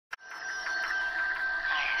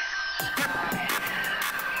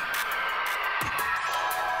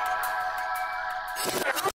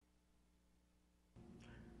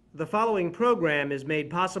The following program is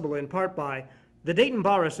made possible in part by the Dayton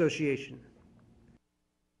Bar Association.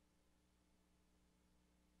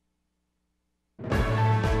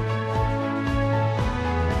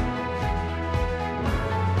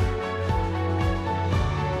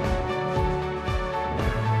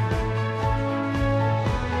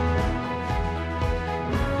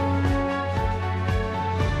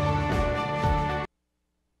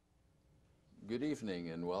 Good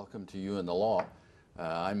evening and welcome to You and the Law.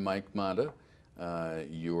 I'm Mike Monta,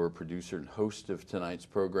 your producer and host of tonight's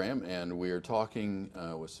program, and we are talking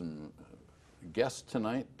with some guests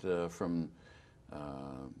tonight from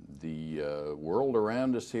the world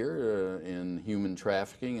around us here in human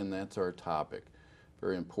trafficking, and that's our topic.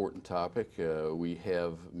 Very important topic. We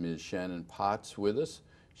have Ms. Shanon Potts with us.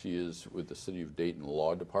 She is with the City of Dayton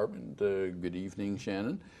Law Department. Good evening,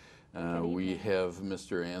 Shanon. We have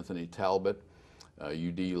Mr. Anthony Talbott,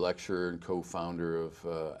 UD lecturer and co-founder of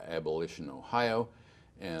Abolition, Ohio,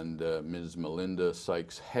 and Ms. Melinda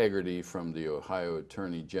Sykes Haggerty from the Ohio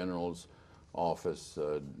Attorney General's Office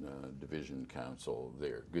Division Counsel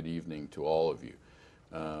there. Good evening to all of you.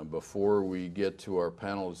 Before we get to our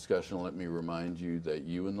panel discussion, let me remind you that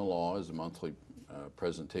You and the Law is a monthly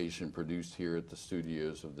presentation produced here at the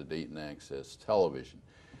studios of the Dayton Access Television.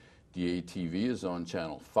 DATV is on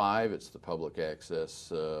Channel 5. It's the public access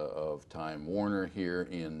of Time Warner here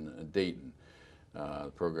in Dayton. The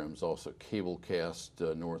program is also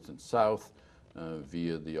cablecast north and south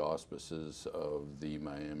via the auspices of the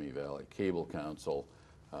Miami Valley Cable Council.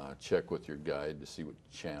 Check with your guide to see what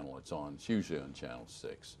channel it's on. It's usually on Channel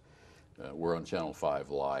 6. We're on Channel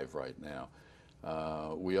 5 live right now.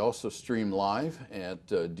 We also stream live at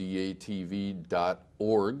datv.org.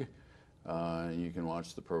 You can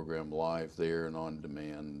watch the program live there and on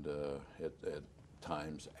demand at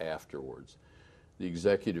times afterwards. The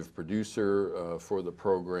executive producer for the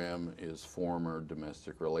program is former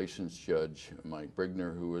domestic relations judge Mike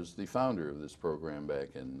Brigner, who was the founder of this program back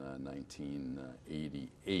in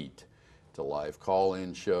 1988. It's a live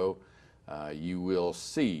call-in show. You will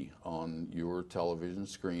see on your television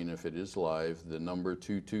screen, if it is live, the number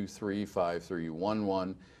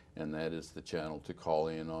 223-5311. And that is the channel to call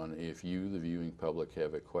in on if you, the viewing public,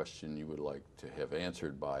 have a question you would like to have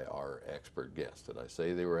answered by our expert guest. Did I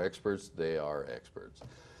say they were experts? They are experts.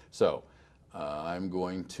 So I'm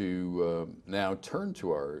going to now turn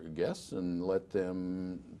to our guests and let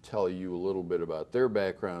them tell you a little bit about their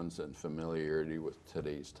backgrounds and familiarity with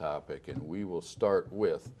today's topic. And we will start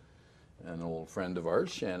with an old friend of ours,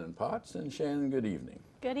 Shanon Potts. And Shanon, good evening.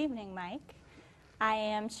 Good evening, Mike. I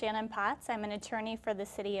am Shanon Potts. I'm an attorney for the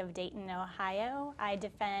City of Dayton, Ohio. I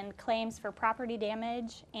defend claims for property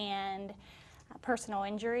damage and personal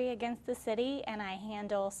injury against the city, and I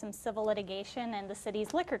handle some civil litigation and the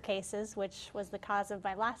city's liquor cases, which was the cause of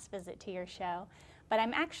my last visit to your show. But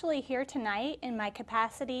I'm actually here tonight in my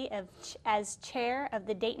capacity as chair of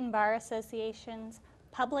the Dayton Bar Association's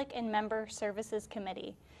Public and Member Services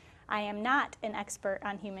Committee. I am not an expert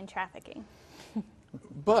on human trafficking.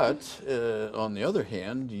 But on the other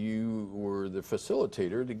hand, you were the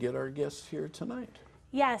facilitator to get our guests here tonight.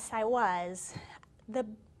 Yes, I was. The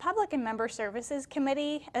Public and Member Services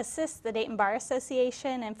Committee assists the Dayton Bar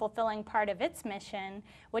Association in fulfilling part of its mission,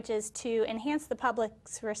 which is to enhance the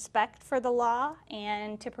public's respect for the law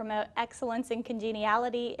and to promote excellence and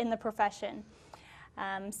congeniality in the profession.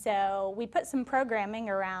 So we put some programming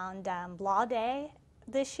around Law Day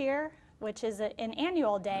this year, which is an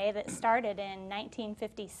annual day that started in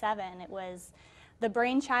 1957. It was the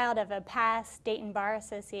brainchild of a past Dayton Bar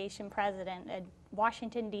Association president, a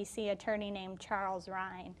Washington, D.C. attorney named Charles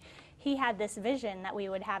Rhine. He had this vision that we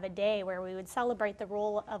would have a day where we would celebrate the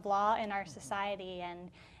rule of law in our society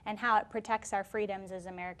and how it protects our freedoms as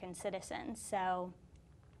American citizens. So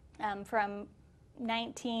from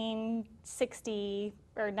 1960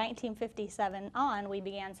 or 1957 on, we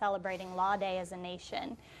began celebrating Law Day as a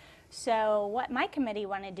nation. So what my committee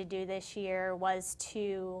wanted to do this year was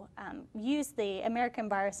to use the American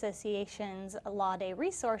Bar Association's Law Day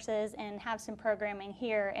resources and have some programming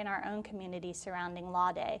here in our own community surrounding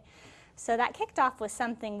Law Day. So that kicked off with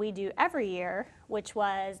something we do every year, which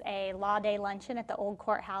was a Law Day luncheon at the old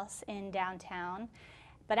courthouse in downtown.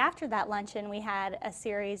 But after that luncheon, we had a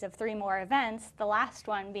series of 3 more events, the last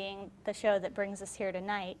one being the show that brings us here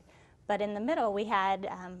tonight. But in the middle, we had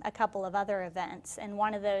a couple of other events, and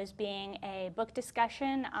one of those being a book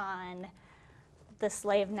discussion on The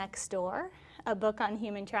Slave Next Door, a book on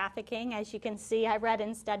human trafficking. As you can see, I read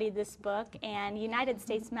and studied this book, and United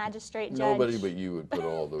States Magistrate Judge... Nobody but you would put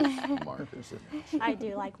all those markers in. I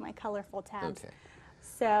do like my colorful tabs. Okay.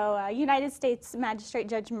 So United States Magistrate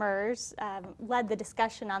Judge Mers led the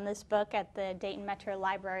discussion on this book at the Dayton Metro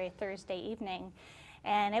Library Thursday evening,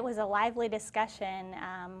 and it was a lively discussion.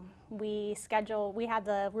 We had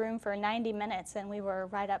the room for 90 minutes, and we were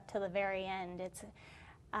right up to the very end. It's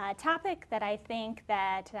a topic that I think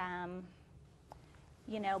that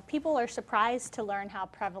people are surprised to learn how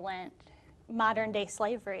prevalent modern day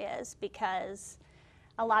slavery is, because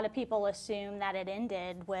a lot of people assume that it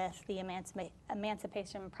ended with the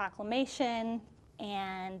Emancipation Proclamation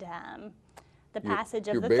and the passage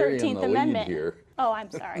of the 13th Amendment. Here. Oh,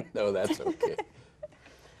 I'm sorry. No, that's okay.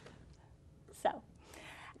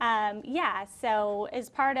 So as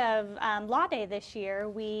part of Law Day this year,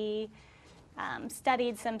 we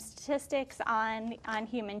studied some statistics on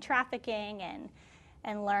human trafficking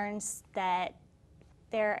and learns that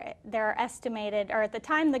there are estimated, or at the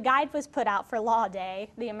time the guide was put out for Law Day,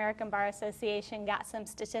 the American Bar Association got some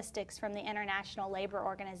statistics from the International Labor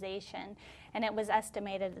Organization, and it was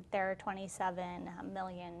estimated that there are 27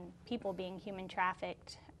 million people being human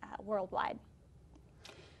trafficked worldwide.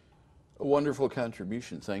 A wonderful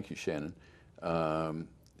contribution. Thank you, Shannon.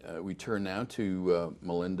 We turn now to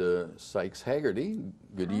Melinda Sykes Haggerty.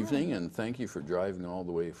 Good evening, and thank you for driving all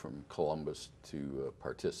the way from Columbus to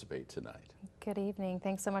participate tonight. Good evening.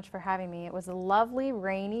 Thanks so much for having me. It was a lovely,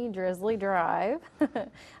 rainy, drizzly drive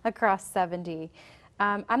across 70.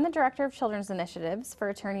 I'm the Director of Children's Initiatives for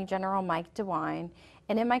Attorney General Mike DeWine,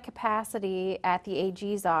 and in my capacity at the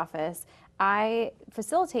AG's office, I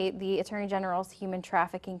facilitate the Attorney General's Human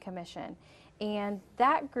Trafficking Commission. And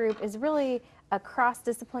that group is really a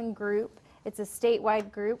cross-discipline group. It's a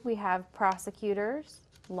statewide group. We have prosecutors,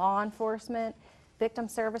 law enforcement, victim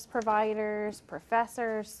service providers,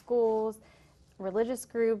 professors, schools, religious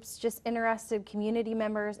groups, just interested community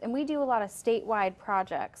members, and we do a lot of statewide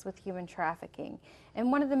projects with human trafficking.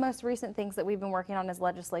 And one of the most recent things that we've been working on is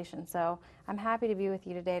legislation, so I'm happy to be with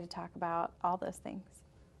you today to talk about all those things.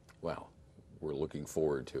 Well, we're looking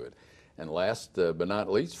forward to it. And last but not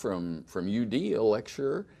least, from UD, a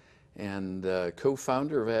lecturer and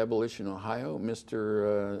co-founder of Abolition, Ohio,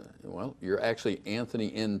 Mr., well, you're actually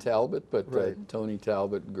Anthony N. Talbott, but right. Tony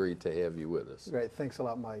Talbott, great to have you with us. Great, thanks a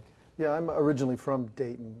lot, Mike. Yeah, I'm originally from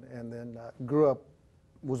Dayton, and then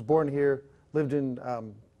was born here, lived in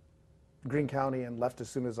Greene County, and left as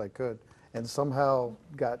soon as I could, and somehow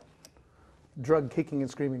got drug kicking and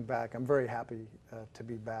screaming back. I'm very happy to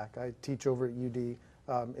be back. I teach over at UD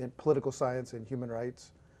in political science and human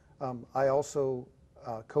rights. I also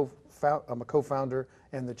I'm a co-founder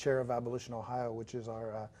and the chair of Abolition, Ohio, which is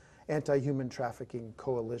our anti-human trafficking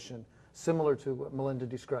coalition, similar to what Melinda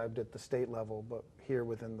described at the state level, but here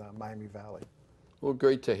within the Miami Valley. Well,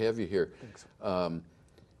 great to have you here. Thanks.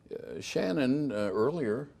 Shanon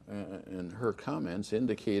earlier in her comments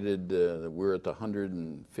indicated that we're at the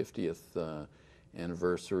 150th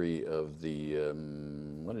anniversary of the,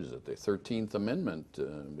 what is it, the 13th Amendment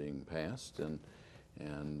being passed, and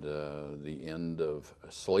the end of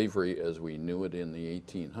slavery as we knew it in the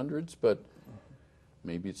 1800s, but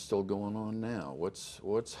maybe it's still going on now.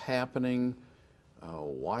 What's happening?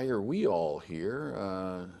 Why are we all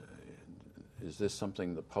here? Is this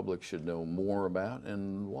something the public should know more about,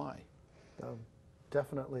 and why?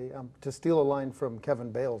 Definitely. To steal a line from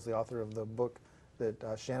Kevin Bales, the author of the book that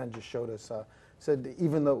Shanon just showed us, said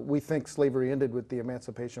even though we think slavery ended with the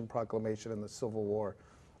Emancipation Proclamation and the Civil War,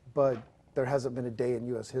 but there hasn't been a day in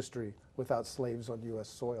U.S. history without slaves on U.S.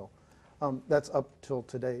 soil. That's up till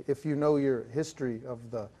today. If you know your history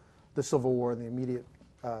of the Civil War and the immediate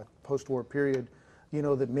post-war period, you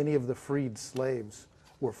know that many of the freed slaves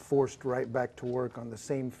were forced right back to work on the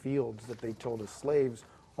same fields that they told as slaves,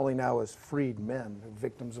 only now as freed men,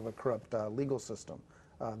 victims of a corrupt legal system.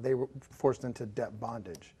 They were forced into debt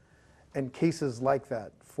bondage. And cases like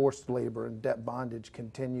that, forced labor and debt bondage,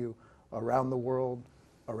 continue around the world,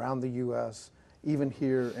 around the U.S., even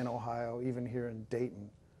here in Ohio, even here in Dayton.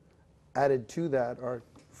 Added to that are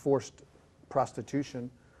forced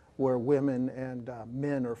prostitution, where women and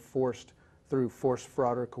men are forced through force,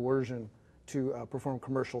 fraud, or coercion to perform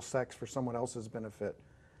commercial sex for someone else's benefit.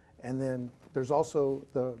 And then there's also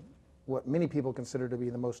what many people consider to be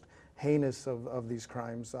the most heinous of these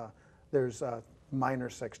crimes. There's minor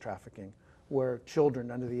sex trafficking, where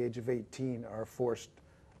children under the age of 18 are forced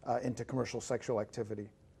into commercial sexual activity.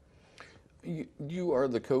 You are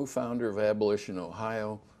the co-founder of Abolition,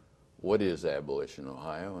 Ohio. What is Abolition,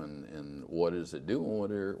 Ohio, and what does it do,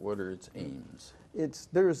 and what are its aims?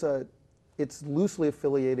 It's loosely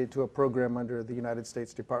affiliated to a program under the United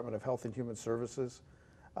States Department of Health and Human Services.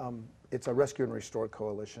 It's a rescue and restore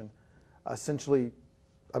coalition. Essentially,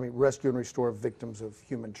 rescue and restore victims of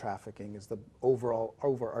human trafficking is the overall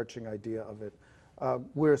overarching idea of it.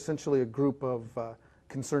 We're essentially a group of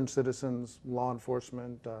concerned citizens, law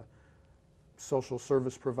enforcement, social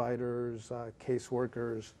service providers,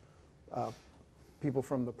 caseworkers, people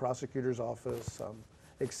from the prosecutor's office,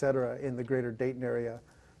 et cetera, in the greater Dayton area,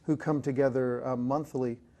 who come together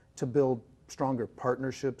monthly to build stronger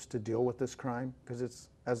partnerships to deal with this crime, because it's,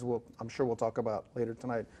 as I'm sure we'll talk about later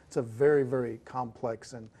tonight, it's a very, very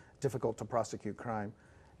complex and difficult to prosecute crime.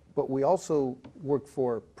 But we also work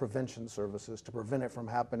for prevention services to prevent it from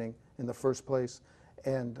happening in the first place,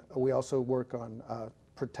 and we also work on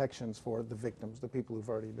protections for the victims, the people who've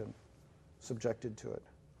already been subjected to it.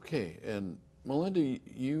 Okay, and Melinda,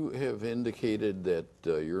 you have indicated that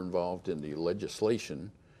you're involved in the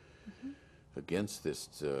legislation against this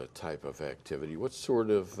type of activity. What sort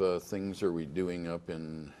of things are we doing up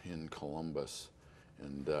in Columbus,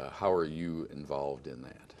 and how are you involved in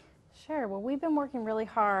that? Sure. Well, we've been working really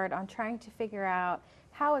hard on trying to figure out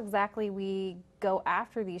how exactly we go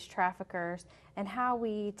after these traffickers and how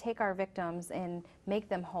we take our victims and make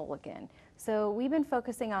them whole again. So we've been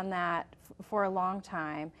focusing on that for a long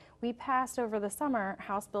time. We passed over the summer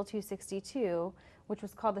House Bill 262, which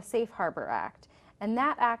was called the Safe Harbor Act. And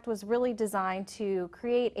that act was really designed to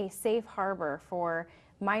create a safe harbor for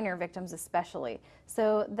minor victims especially.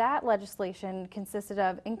 So that legislation consisted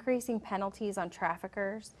of increasing penalties on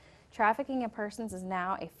traffickers. Trafficking in persons is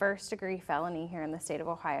now a first-degree felony here in the state of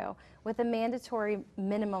Ohio with a mandatory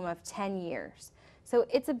minimum of 10 years. So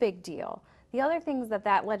it's a big deal. The other things that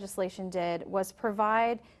that legislation did was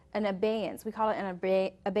provide an abeyance. We call it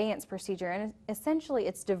an abeyance procedure, and essentially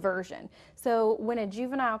it's diversion. So when a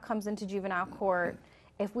juvenile comes into juvenile court,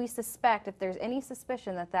 if we suspect, if there's any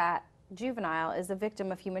suspicion that that juvenile is a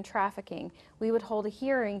victim of human trafficking, we would hold a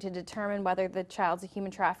hearing to determine whether the child's a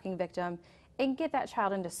human trafficking victim and get that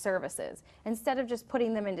child into services instead of just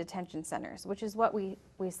putting them in detention centers, which is what we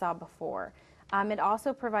saw before. It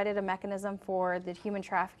also provided a mechanism for the human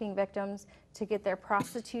trafficking victims to get their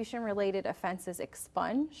prostitution-related offenses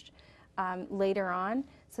expunged later on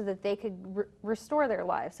so that they could restore their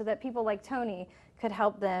lives, so that people like Tony could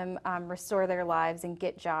help them restore their lives and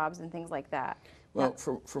get jobs and things like that. Well,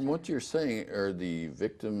 from what you're saying, are the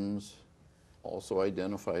victims also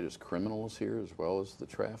identified as criminals here as well as the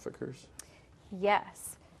traffickers?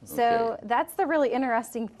 Yes. So that's the really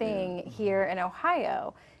interesting thing here in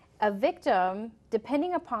Ohio. A victim,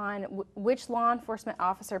 depending upon which law enforcement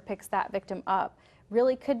officer picks that victim up,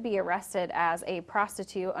 really could be arrested as a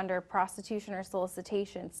prostitute under prostitution or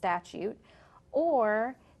solicitation statute,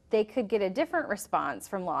 or they could get a different response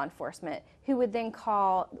from law enforcement, who would then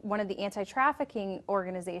call one of the anti-trafficking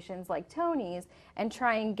organizations like Tony's and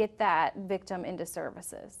try and get that victim into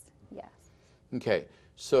services. Yes. Okay,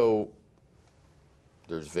 so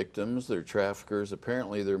there's victims, there are traffickers.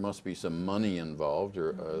 Apparently there must be some money involved,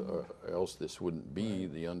 or else this wouldn't be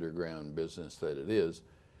the underground business that it is.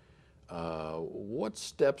 What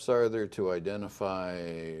steps are there to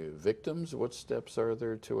identify victims? What steps are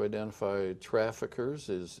there to identify traffickers?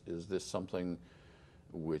 Is this something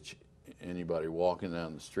which anybody walking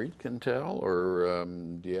down the street can tell, or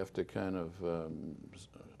do you have to kind of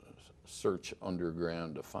search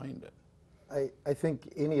underground to find it? I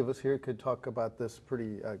think any of us here could talk about this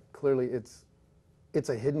pretty clearly. It's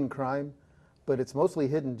a hidden crime, but it's mostly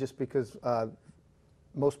hidden just because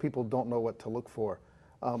most people don't know what to look for.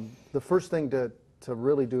 The first thing to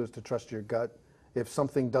really do is to trust your gut. If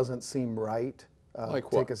something doesn't seem right,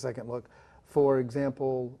 take a second look. For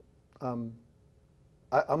example, I'm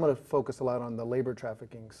going to focus a lot on the labor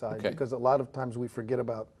trafficking side, because a lot of times we forget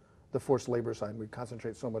about the forced labor side. We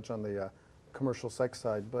concentrate so much on the commercial sex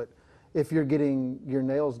side. But if you're getting your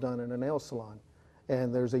nails done in a nail salon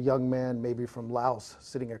and there's a young man maybe from Laos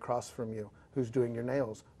sitting across from you who's doing your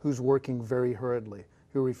nails, who's working very hurriedly,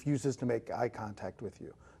 who refuses to make eye contact with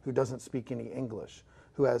you, who doesn't speak any English,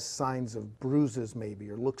 who has signs of bruises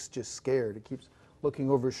maybe, or looks just scared, he keeps looking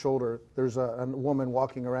over his shoulder. There's a woman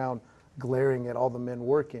walking around glaring at all the men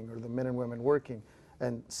working, or the men and women working,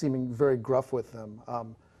 and seeming very gruff with them.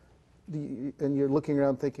 And you're looking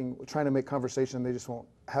around thinking, trying to make conversation, they just won't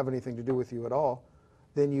have anything to do with you at all.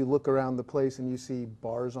 Then you look around the place and you see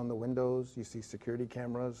bars on the windows, you see security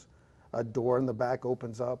cameras, a door in the back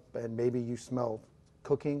opens up, and maybe you smell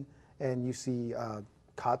cooking, and you see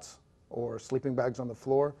cots or sleeping bags on the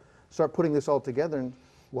floor. Start putting this all together, and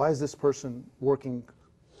why is this person working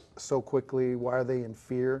so quickly? Why are they in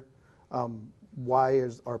fear? Why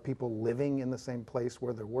are people living in the same place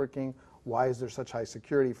where they're working? Why is there such high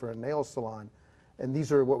security for a nail salon? And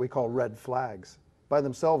these are what we call red flags. By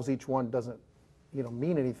themselves, each one doesn't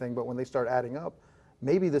mean anything, but when they start adding up,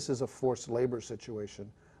 maybe this is a forced labor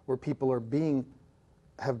situation where people are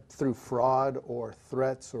through fraud or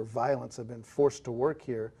threats or violence, have been forced to work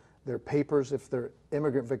here. Their papers, if they're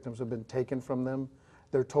immigrant victims, have been taken from them.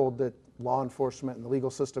 They're told that law enforcement and the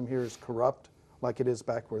legal system here is corrupt, like it is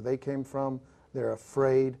back where they came from. They're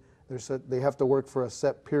afraid. They have to work for a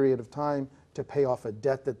set period of time to pay off a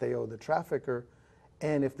debt that they owe the trafficker.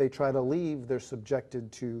 And if they try to leave, they're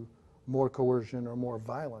subjected to more coercion or more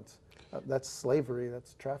violence. That's slavery,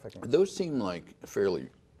 that's trafficking. Those seem like fairly,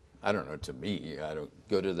 I don't know, to me, I don't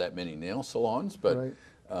go to that many nail salons, but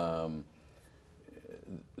Right.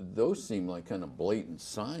 Those seem like kind of blatant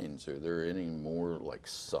signs. Are there any more like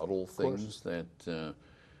subtle things that,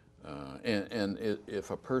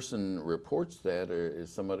 if a person reports that,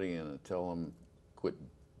 is somebody going to tell them quit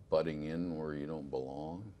butting in where you don't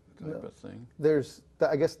belong, type of thing?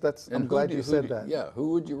 I guess I'm glad you said that. Yeah, who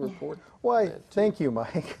would you report Why, that to? thank you,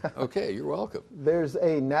 Mike. Okay, you're welcome. There's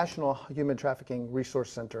a National Human Trafficking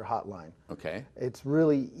Resource Center hotline. Okay. It's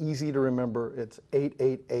really easy to remember. It's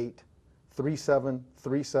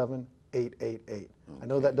 888-3737-888. I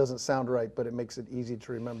know that doesn't sound right, but it makes it easy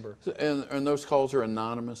to remember. So, and those calls are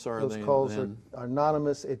anonymous, are they? Those calls are then?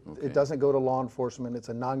 anonymous. It doesn't go to law enforcement. It's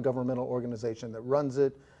a non-governmental organization that runs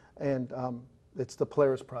it, and it's the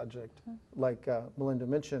Polaris Project, like Melinda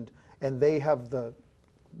mentioned, and they have the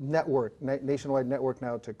network, nationwide network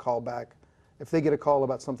now to call back. If they get a call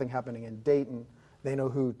about something happening in Dayton, they know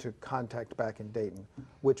who to contact back in Dayton,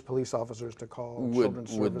 which police officers to call,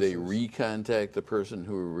 children's Would they services. recontact the person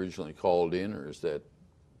who originally called in, or is that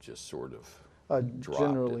just sort of dropped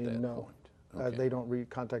Generally, at that no. point? Okay. They don't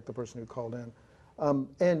contact the person who called in.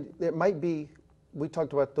 And it might be, we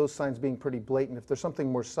talked about those signs being pretty blatant. If there's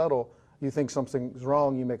something more subtle, you think something's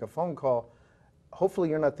wrong, you make a phone call. Hopefully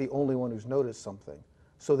you're not the only one who's noticed something.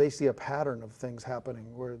 So they see a pattern of things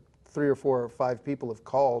happening where 3 or 4 or 5 people have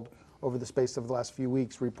called over the space of the last few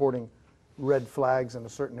weeks reporting red flags in a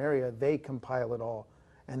certain area. They compile it all,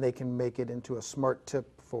 and they can make it into a smart tip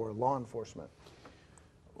for law enforcement.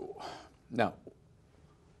 Now,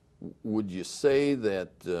 would you say that,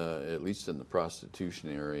 at least in the prostitution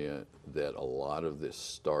area, that a lot of this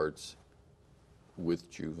starts with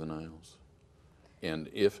juveniles? And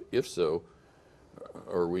if so,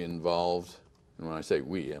 are we involved, and when I say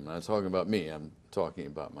we, I'm not talking about me, I'm talking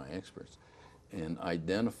about my experts, in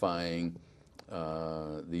identifying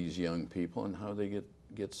these young people and how they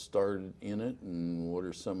get started in it, and what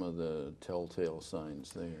are some of the telltale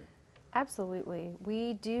signs there? Absolutely.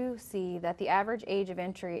 We do see that the average age of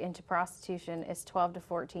entry into prostitution is 12 to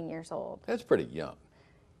 14 years old. That's pretty young.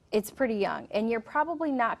 It's pretty young, and you're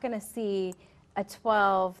probably not going to see a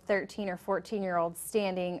 12, 13, or 14-year-old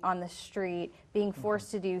standing on the street being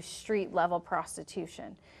forced to do street-level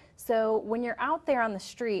prostitution. So when you're out there on the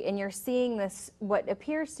street and you're seeing this, what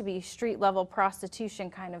appears to be street-level prostitution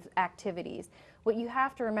kind of activities, what you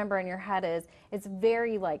have to remember in your head is it's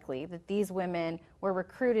very likely that these women were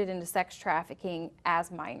recruited into sex trafficking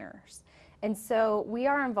as minors. And so we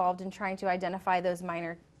are involved in trying to identify those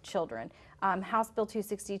minor children. House Bill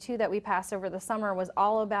 262 that we passed over the summer was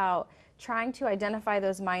all about trying to identify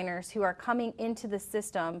those minors who are coming into the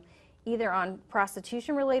system either on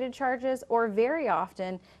prostitution-related charges or very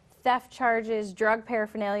often theft charges, drug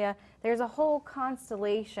paraphernalia. There's a whole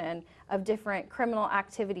constellation of different criminal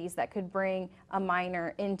activities that could bring a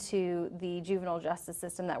minor into the juvenile justice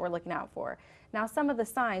system that we're looking out for. Now, some of the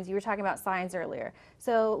signs, you were talking about signs earlier.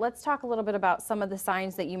 So let's talk a little bit about some of the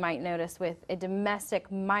signs that you might notice with a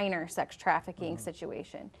domestic minor sex trafficking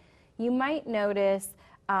situation. You might notice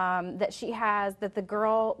that the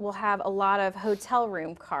girl will have a lot of hotel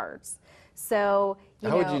room cards. So,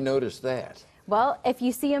 How would you notice that? Well, if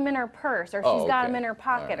you see them in her purse, or if she's got them in her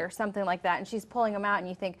pocket, right, or something like that, and she's pulling them out, and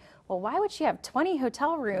you think, well, why would she have 20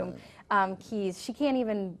 hotel room keys? She can't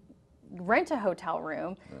even rent a hotel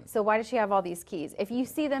room, so why does she have all these keys? If you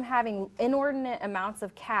see them having inordinate amounts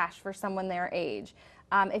of cash for someone their age,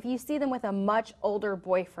 if you see them with a much older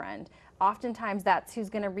boyfriend, oftentimes that's who's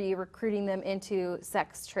going to be recruiting them into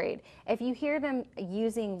sex trade. If you hear them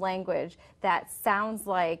using language that sounds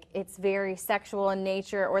like it's very sexual in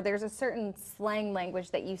nature, or there's a certain slang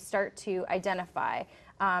language that you start to identify,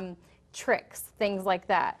 tricks, things like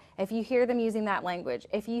that. If you hear them using that language,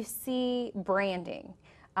 if you see branding,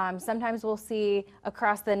 sometimes we'll see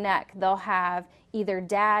across the neck, they'll have either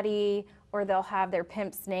daddy or they'll have their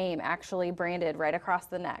pimp's name actually branded right across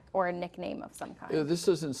the neck, or a nickname of some kind. This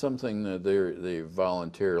isn't something that they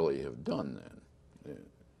voluntarily have done then?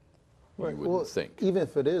 You wouldn't think. Even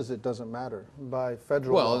if it is, it doesn't matter. By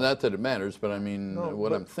federal Well, law. not that it matters, but I mean, No, what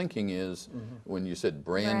but- I'm thinking is, when you said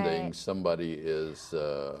branding, Right. somebody is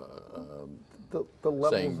the levels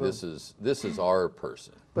saying of, this is our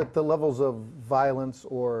person. But the levels of violence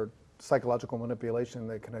or psychological manipulation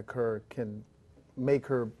that can occur can make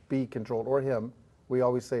her be controlled, or him. We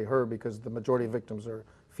always say her because the majority of victims are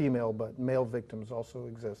female, but male victims also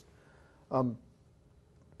exist.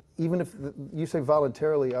 Even if you say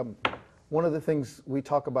voluntarily, one of the things we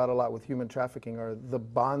talk about a lot with human trafficking are the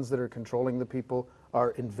bonds that are controlling the people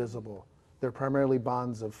are invisible. They're primarily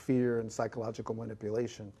bonds of fear and psychological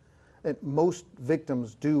manipulation. And most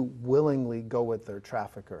victims do willingly go with their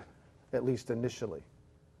trafficker, at least initially.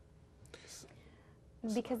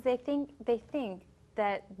 Because they think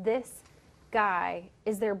that this guy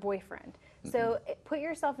is their boyfriend. So put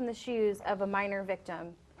yourself in the shoes of a minor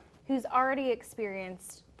victim who's already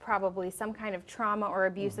experienced probably some kind of trauma or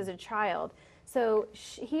abuse as a child. So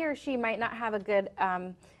he or she might not have a good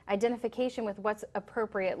identification with what's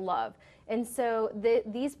appropriate love. And so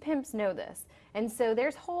these pimps know this. And so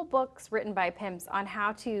there's whole books written by pimps on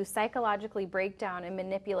how to psychologically break down and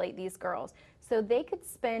manipulate these girls. So they could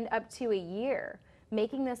spend up to a year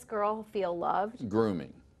making this girl feel loved.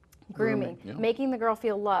 Grooming. Yeah. Making the girl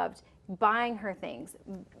feel loved, buying her things,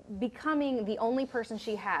 becoming the only person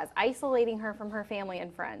she has, isolating her from her family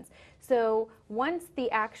and friends. So once the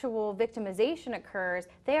actual victimization occurs,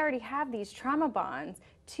 they already have these trauma bonds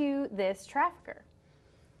to this trafficker.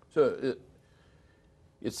 So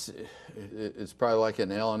it's probably like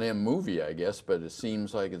an L&M movie, I guess, but it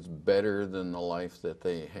seems like it's better than the life that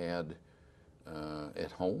they had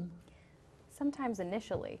at home. Sometimes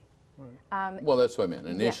initially. Well, that's what I meant.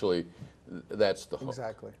 Initially, that's the hook.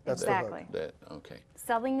 Exactly. That's Exactly. the hook. Okay.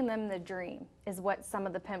 Selling them the dream is what some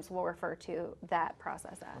of the pimps will refer to that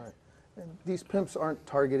process as. Right. And these pimps aren't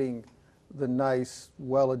targeting the nice,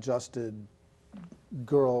 well-adjusted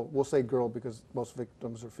girl. We'll say girl because most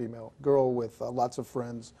victims are female. Girl with lots of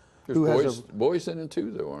friends. There's boys in it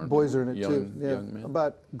too, though, aren't Boys there? are in it Young, too. Yeah. Young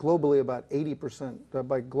men. Globally, about 80%,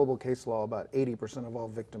 by global case law, about 80% of all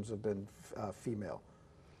victims have been female.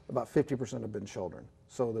 About 50% have been children.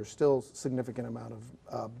 So there's still a significant amount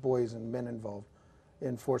of boys and men involved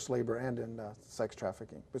in forced labor and in sex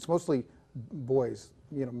trafficking. It's mostly boys,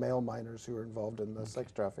 male minors who are involved in the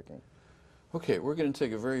sex trafficking. Okay, we're going to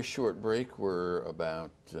take a very short break. We're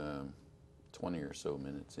about 20 or so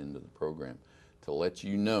minutes into the program. To let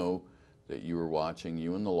you know that you are watching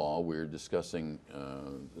You and the Law, we're discussing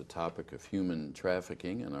the topic of human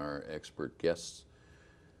trafficking, and our expert guests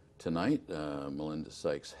tonight, Melinda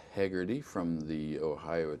Sykes Haggerty from the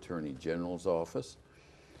Ohio Attorney General's Office,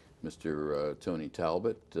 Mr. Tony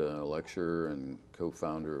Talbott, lecturer and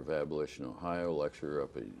co-founder of Abolition, Ohio, lecturer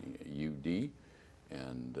up at UD,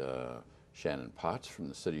 and Shanon Potts from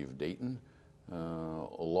the city of Dayton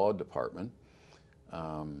Law Department.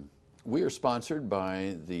 We are sponsored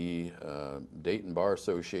by the Dayton Bar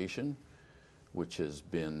Association, which has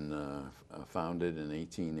been founded in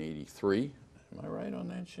 1883. Am I right on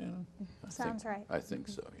that, Shanon? Sounds right. I think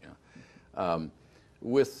so, yeah.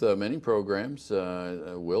 With many programs,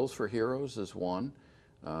 Wills for Heroes is one,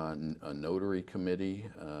 a notary committee.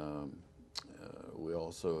 We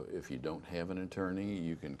also, if you don't have an attorney,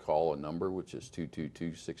 you can call a number which is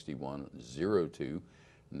 222-6102,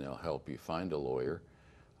 and they'll help you find a lawyer.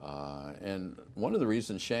 And one of the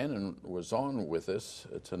reasons Shanon was on with us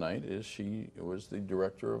tonight is she was the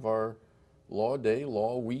director of our Law Day,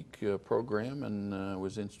 Law Week program, and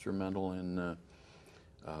was instrumental in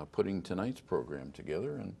putting tonight's program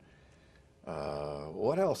together. And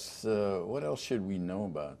what else should we know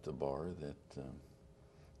about the bar that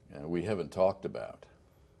we haven't talked about?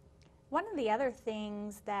 One of the other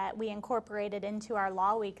things that we incorporated into our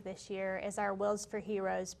Law Week this year is our Wills for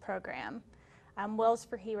Heroes program. Wills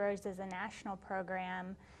for Heroes is a national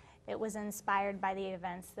program. It was inspired by the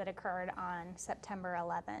events that occurred on September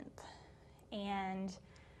 11th. And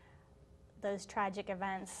those tragic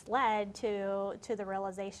events led to the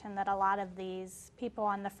realization that a lot of these people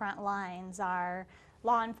on the front lines are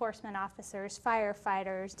law enforcement officers,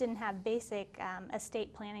 firefighters, didn't have basic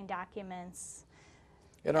estate planning documents.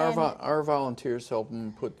 And our volunteers help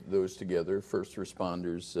them put those together, first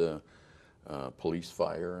responders, police,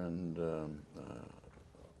 fire, and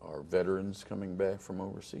our veterans coming back from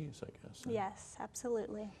overseas, I guess. Yes,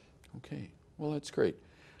 absolutely. Okay, well, that's great.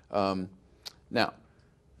 Now,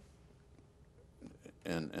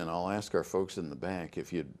 and I'll ask our folks in the back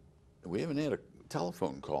if we haven't had a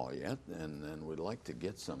telephone call yet, and we'd like to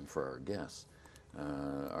get some for our guests.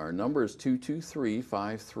 Our number is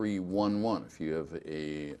 223-5311 if you have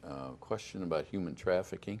a question about human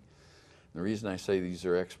trafficking. The reason I say these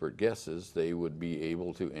are expert guesses, they would be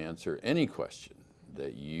able to answer any question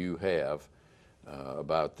that you have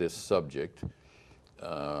about this subject,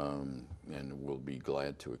 and we'll be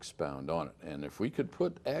glad to expound on it. And if we could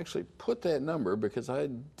actually put that number, because I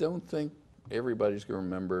don't think everybody's going to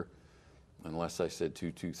remember, unless I said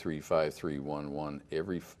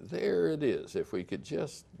 2235311, there it is. If we could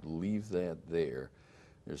just leave that there.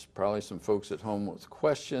 There's probably some folks at home with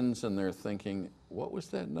questions and they're thinking, what was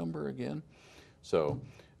that number again? So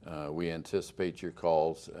we anticipate your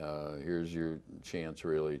calls. Here's your chance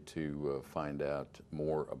really to find out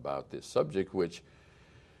more about this subject, which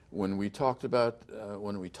when we talked about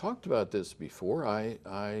this before,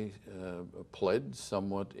 I pled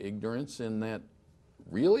somewhat ignorance in that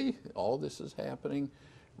really all this is happening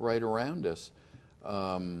right around us.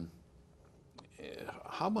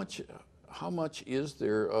 How much is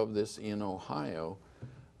there of this in Ohio,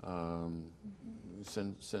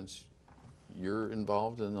 since you're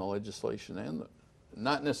involved in the legislation and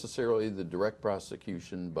not necessarily the direct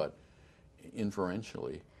prosecution, but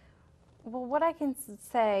inferentially? Well, what I can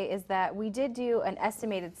say is that we did do an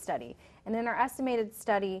estimated study. And in our estimated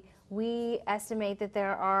study, we estimate that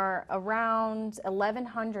there are around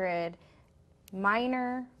 1,100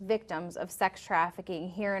 minor victims of sex trafficking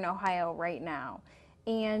here in Ohio right now.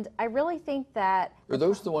 And I really think that... Are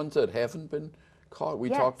those the ones that haven't been caught? We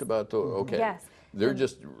Yes. talked about, okay. Yes. They're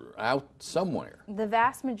just out somewhere. The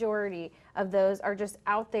vast majority of those are just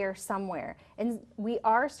out there somewhere. And we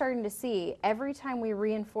are starting to see, every time we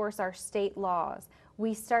reinforce our state laws,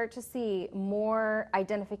 we start to see more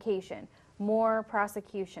identification, more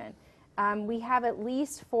prosecution. We have at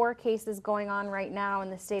least 4 cases going on right now in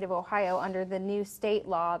the state of Ohio under the new state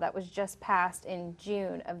law that was just passed in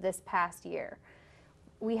June of this past year.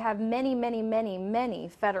 We have many, many, many, many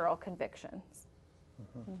federal convictions.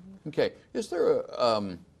 Okay, is there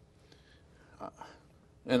a,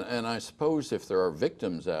 and I suppose if there are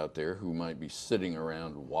victims out there who might be sitting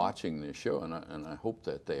around watching this show, and I hope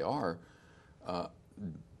that they are, do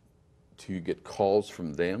you get calls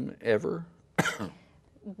from them ever?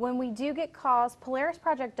 When we do get calls, Polaris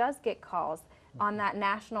Project does get calls on that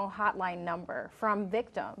national hotline number from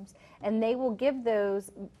victims, and they will give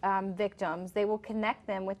those victims, they will connect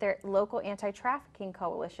them with their local anti-trafficking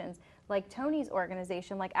coalitions, like Tony's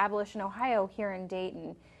organization, like Abolition Ohio here in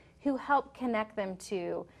Dayton, who help connect them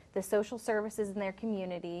to the social services in their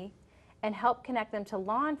community and help connect them to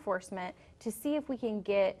law enforcement to see if we can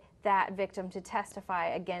get that victim to testify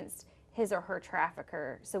against his or her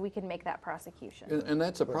trafficker so we can make that prosecution. And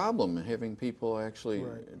that's a problem, having people actually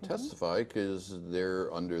testify, because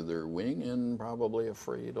they're under their wing and probably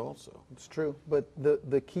afraid also. It's true, but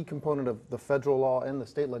the key component of the federal law and the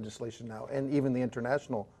state legislation now, and even the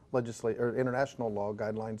international international law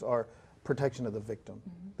guidelines, are protection of the victim.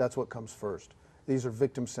 That's what comes first. These are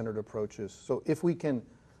victim-centered approaches. So if we can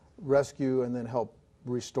rescue and then help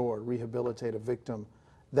restore, rehabilitate a victim,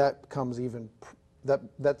 that comes even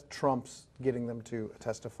that trumps getting them to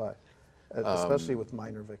testify, especially with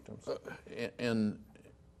minor victims. And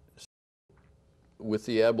with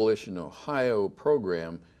the Abolition Ohio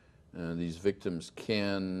program, these victims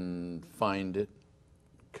can find it,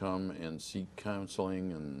 come and seek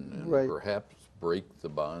counseling, and perhaps break the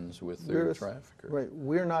bonds with their trafficker. Right.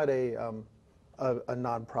 We're not a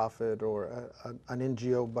nonprofit or an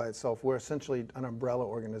NGO by itself. We're essentially an umbrella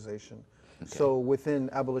organization. Okay. So within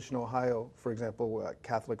Abolition Ohio, for example,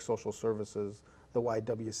 Catholic Social Services, the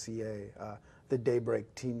YWCA, the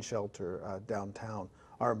Daybreak Teen Shelter downtown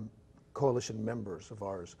are coalition members of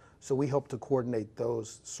ours. So we help to coordinate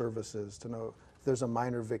those services to know if there's a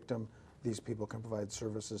minor victim, these people can provide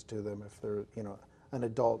services to them. If they're, an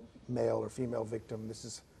adult male or female victim, this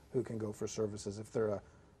is who can go for services. If they're a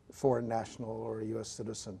foreign national or a U.S.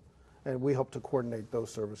 citizen, and we help to coordinate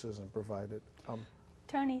those services and provide it.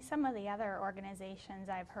 Tony, some of the other organizations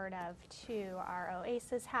I've heard of too are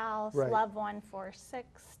Oasis House, Love 146,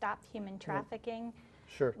 Stop Human Trafficking.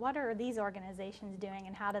 Sure. What are these organizations doing,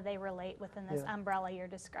 and how do they relate within this umbrella you're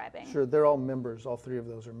describing? Sure, they're all members. All 3 of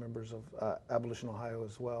those are members of Abolition Ohio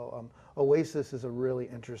as well. Oasis is a really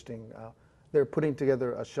interesting, they're putting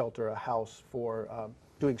together a shelter, a house for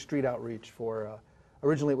doing street outreach for,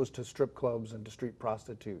 originally it was to strip clubs and to street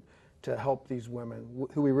prostitute, to help these women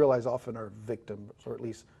who we realize often are victims, or at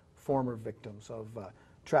least former victims of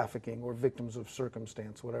trafficking or victims of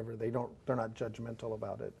circumstance, whatever. They're not judgmental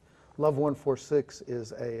about it. Love 146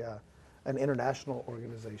 is an international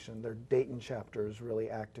organization. Their Dayton chapter is really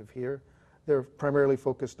active here. They're primarily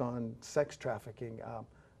focused on sex trafficking.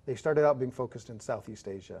 They started out being focused in Southeast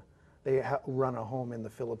Asia. They run a home in the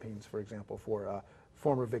Philippines, for example, for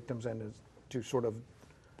former victims, and to sort of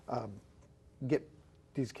get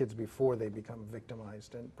these kids before they become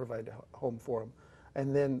victimized and provide a home for them.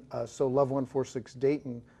 And then, so Love 146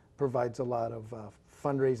 Dayton provides a lot of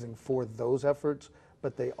fundraising for those efforts,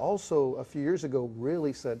 but they also, a few years ago,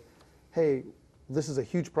 really said, hey, this is a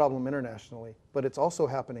huge problem internationally, but it's also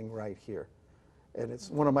happening right here. And it's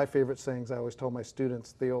one of my favorite sayings I always tell my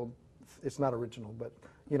students, the old, it's not original, but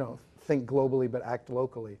you know, think globally but act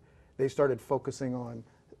locally. They started focusing on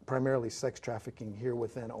primarily sex trafficking here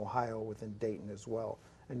within Ohio, within Dayton as well,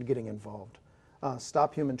 and getting involved.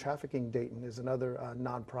 Stop Human Trafficking Dayton is another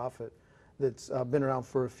nonprofit that's been around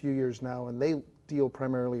for a few years now, and they deal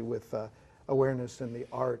primarily with awareness in the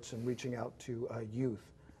arts and reaching out to youth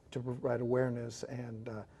to provide awareness and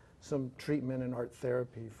some treatment and art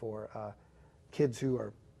therapy for kids who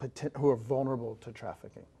are vulnerable to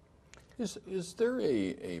trafficking. Is there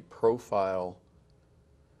a profile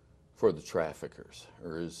for the traffickers,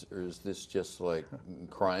 or is this just like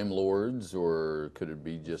crime lords, or could it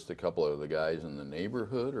be just a couple of the guys in the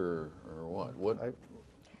neighborhood, or what?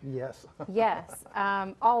 Yes. Yes,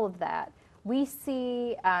 all of that. We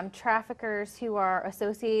see traffickers who are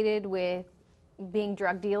associated with being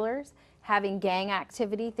drug dealers, having gang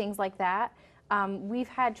activity, things like that. We've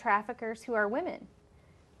had traffickers who are women.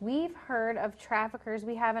 We've heard of traffickers,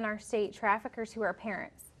 we have in our state traffickers who are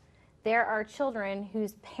parents. There are children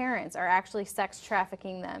whose parents are actually sex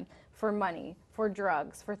trafficking them for money, for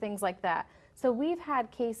drugs, for things like that. So we've had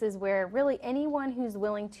cases where really anyone who's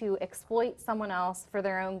willing to exploit someone else for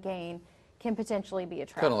their own gain can potentially be a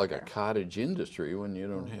trafficker. Kind of like a cottage industry when you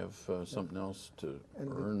don't have something else to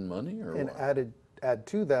earn money, or And what? add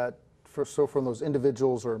to that, so from those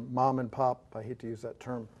individuals or mom and pop, I hate to use that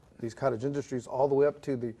term, these cottage industries, all the way up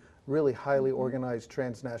to the really highly organized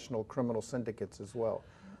transnational criminal syndicates as well.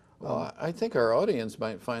 Well, I think our audience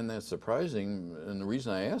might find that surprising, and the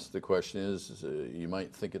reason I asked the question is you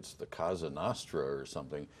might think it's the Casa Nostra or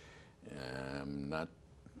something.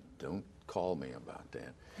 Don't call me about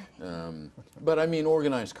that. But I mean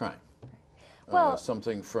organized crime. Well,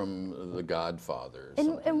 something from The Godfather.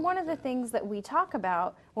 And one of the things that we talk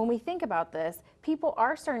about when we think about this, people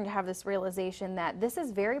are starting to have this realization that this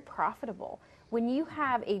is very profitable. When you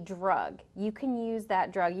have a drug, you can use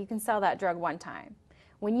that drug, you can sell that drug one time.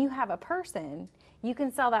 When you have a person, you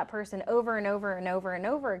can sell that person over and over and over and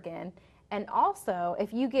over again. And also,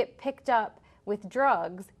 if you get picked up with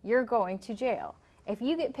drugs, you're going to jail. If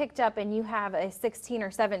you get picked up and you have a 16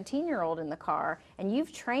 or 17-year-old in the car, and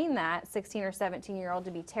you've trained that 16 or 17-year-old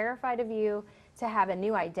to be terrified of you, to have a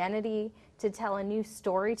new identity, to tell a new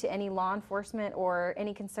story to any law enforcement or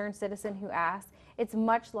any concerned citizen who asks, it's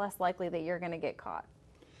much less likely that you're going to get caught.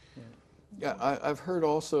 Yeah, I've heard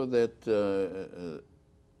also that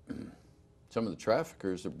some of the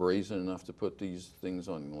traffickers are brazen enough to put these things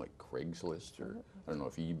on like Craigslist, or I don't know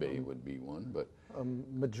if eBay would be one, but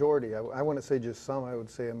Majority, I wouldn't say just some, I would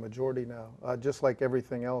say a majority now. Just like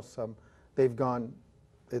everything else, they've gone,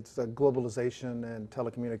 it's globalization and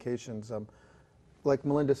telecommunications. Like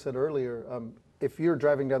Melinda said earlier, if you're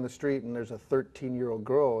driving down the street and there's a 13-year-old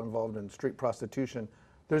girl involved in street prostitution,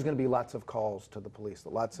 there's going to be lots of calls to the police,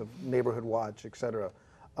 lots of neighborhood watch, etc.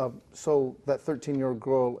 So that 13-year-old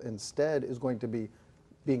girl instead is going to be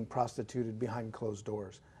being prostituted behind closed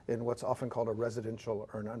doors in what's often called a residential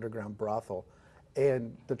or an underground brothel.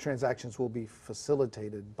 And the transactions will be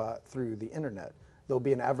facilitated through the internet. There'll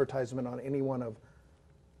be an advertisement on any one of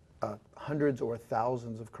hundreds or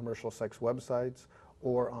thousands of commercial sex websites,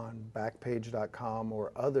 or on Backpage.com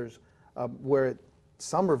or others, where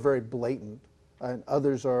some are very blatant, and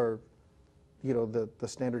others are, you know, the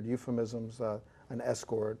standard euphemisms, an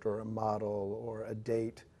escort or a model or a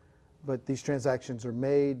date. But these transactions are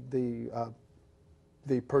made. The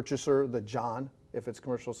purchaser, the John, if it's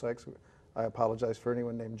commercial sex, I apologize for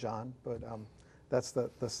anyone named John, but that's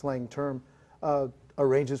the slang term,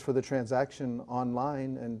 arranges for the transaction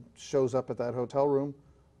online and shows up at that hotel room,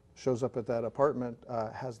 shows up at that apartment,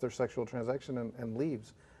 has their sexual transaction and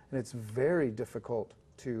leaves. And it's very difficult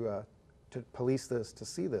to police this, to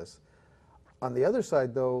see this. On the other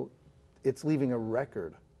side, though, it's leaving a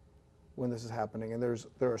record when this is happening. And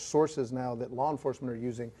there are sources now that law enforcement are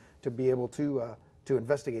using to be able to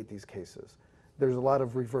investigate these cases. There's a lot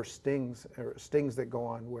of reverse stings that go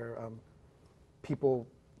on where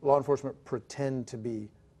law enforcement pretend to be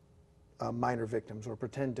minor victims or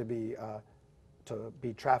pretend to be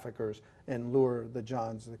traffickers and lure the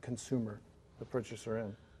Johns, the consumer, the purchaser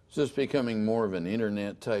in. So it's becoming more of an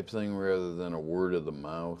internet type thing rather than a word of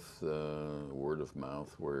mouth,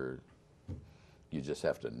 where you just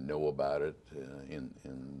have to know about it in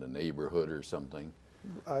the neighborhood or something.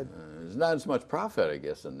 There's not as much profit, I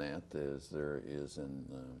guess, in that as there is in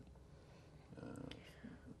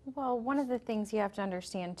Well, one of the things you have to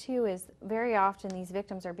understand too is very often these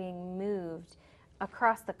victims are being moved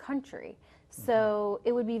across the country. So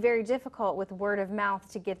it would be very difficult with word of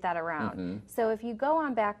mouth to get that around. So if you go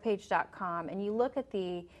on Backpage.com and you look at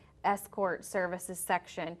the escort services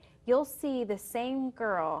section, you'll see the same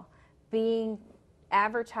girl being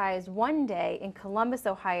advertised one day in Columbus,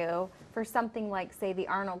 Ohio for something like, say, the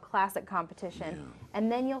Arnold Classic competition.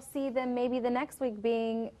 And then you'll see them maybe the next week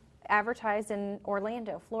being advertised in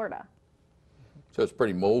Orlando, Florida. So it's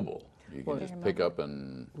pretty mobile. You can Well, just pick up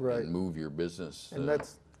and move your business. And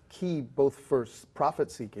that's key both for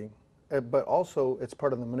profit seeking, but also it's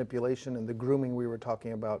part of the manipulation and the grooming we were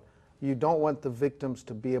talking about. You don't want the victims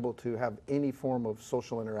to be able to have any form of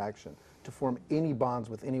social interaction, to form any bonds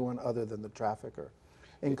with anyone other than the trafficker,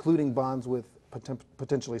 including bonds with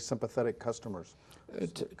potentially sympathetic customers.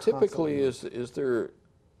 Typically, is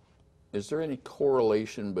there any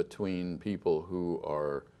correlation between people who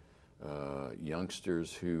are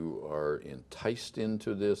youngsters who are enticed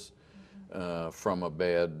into this from a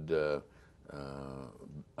bad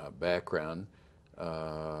background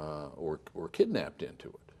or kidnapped into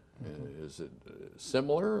it? Is it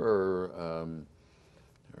similar or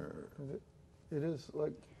It is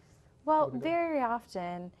like, Well, very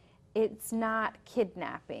often it's not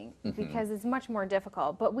kidnapping because it's much more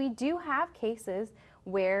difficult. But we do have cases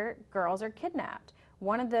where girls are kidnapped.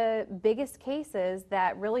 One of the biggest cases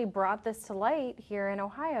that really brought this to light here in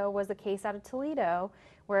Ohio was a case out of Toledo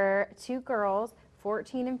where two girls,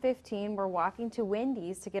 14 and 15, were walking to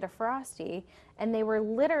Wendy's to get a Frosty, and they were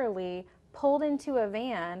literally pulled into a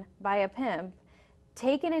van by a pimp,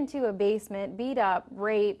 taken into a basement, beat up,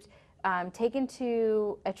 raped, taken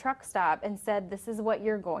to a truck stop and said, this is what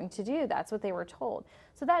you're going to do. That's what they were told.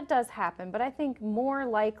 So that does happen, but I think more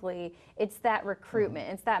likely it's that recruitment,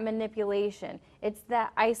 it's that manipulation, it's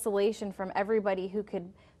that isolation from everybody who could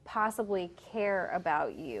possibly care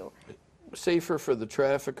about you. safer for the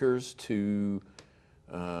traffickers to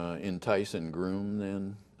entice and groom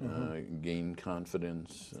then? Gain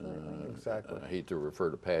confidence. Exactly. I hate to refer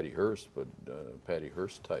to Patty Hearst, but Patty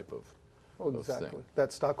Hearst type of exactly. thing.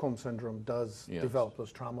 That Stockholm syndrome does Yes. develop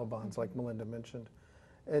those trauma bonds, like Melinda mentioned.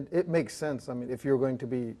 And it makes sense. I mean, if you're going to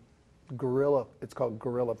be it's called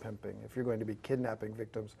guerrilla pimping. If you're going to be kidnapping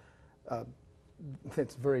victims,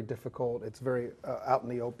 it's very difficult. It's very out in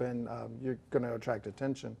the open. You're going to attract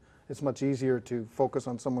attention. It's much easier to focus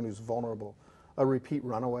on someone who's vulnerable, a repeat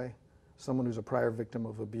runaway, someone who's a prior victim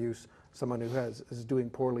of abuse, someone who is doing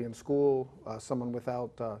poorly in school, someone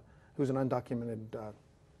who's an undocumented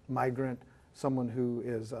migrant, someone who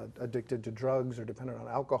is addicted to drugs or dependent on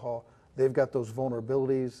alcohol. They've got those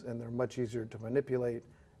vulnerabilities and they're much easier to manipulate,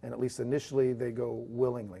 and at least initially they go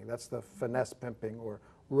willingly. That's the finesse pimping or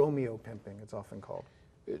Romeo pimping, it's often called.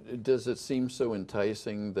 Does it seem so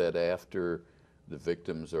enticing that after the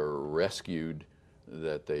victims are rescued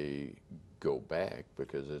that they go back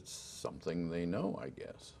because it's something they know, I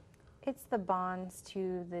guess? It's the bonds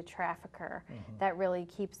to the trafficker that really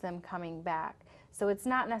keeps them coming back. So it's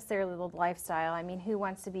not necessarily the lifestyle. I mean, who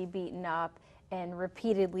wants to be beaten up and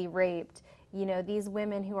repeatedly raped? You know, these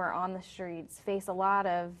women who are on the streets face a lot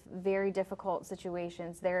of very difficult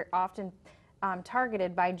situations. They're often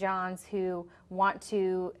targeted by Johns who want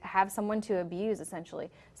to have someone to abuse, essentially.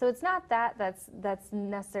 So it's not that's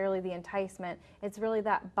necessarily the enticement. It's really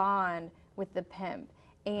that bond with the pimp.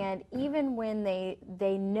 And even when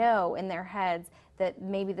they know in their heads that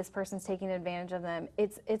maybe this person's taking advantage of them,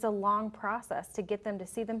 it's a long process to get them to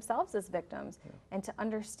see themselves as victims and to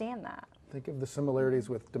understand that. Think of the similarities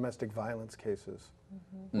with domestic violence cases,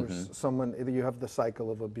 where someone, either you have the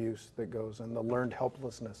cycle of abuse that goes and the learned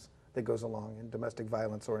helplessness that goes along in domestic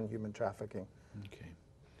violence or in human trafficking. Okay.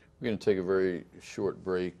 We're going to take a very short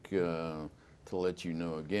break to let you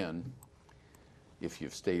know again, if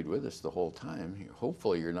you've stayed with us the whole time,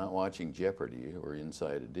 hopefully you're not watching Jeopardy or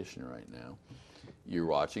Inside Edition right now. You're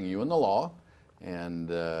watching You and the Law, and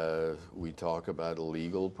we talk about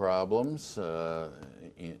legal problems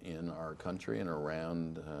in our country and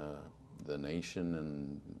around the nation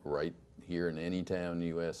and right here in any town,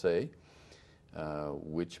 USA,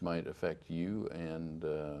 which might affect you and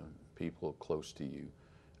people close to you.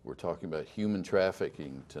 We're talking about human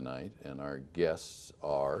trafficking tonight, and our guests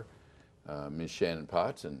are Ms. Shanon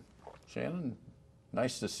Potts. And Shanon,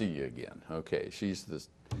 nice to see you again. Okay, she's the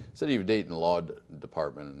City of Dayton Law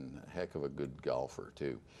Department and a heck of a good golfer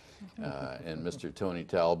too. And Mr. Tony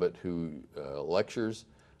Talbott, who lectures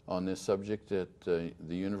on this subject at the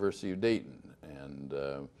University of Dayton, and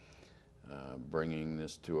bringing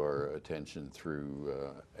this to our attention through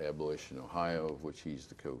Abolition, Ohio, of which he's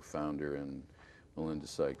the co-founder, and Melinda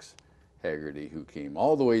Sykes Haggerty, who came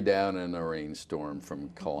all the way down in a rainstorm from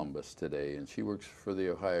Columbus today, and she works for the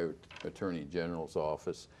Ohio Attorney General's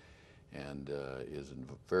office and is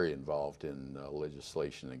very involved in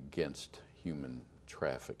legislation against human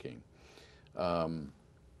trafficking.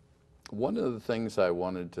 One of the things I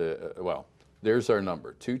wanted to, well, there's our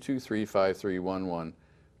number, 223-5311.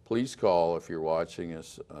 Please call if you're watching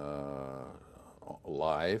us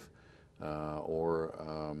live,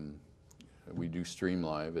 or we do stream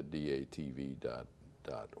live at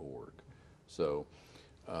DATV.org. So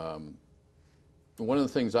one of the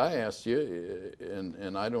things I asked you,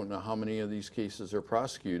 and I don't know how many of these cases are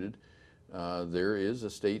prosecuted, there is a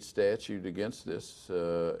state statute against this,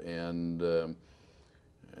 and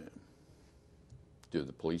do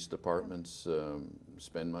the police departments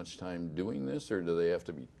spend much time doing this, or do they have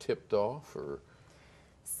to be tipped off? Or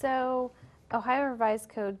So Ohio Revised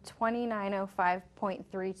Code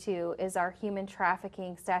 2905.32 is our human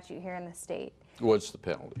trafficking statute here in the state. what's the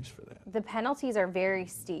penalties for that? The penalties are very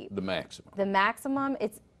steep. The maximum. The maximum,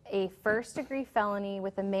 it's a first-degree felony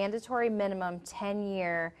with a mandatory minimum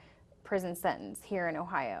 10-year prison sentence here in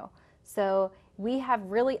Ohio. So we have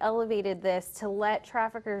really elevated this to let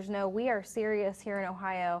traffickers know we are serious here in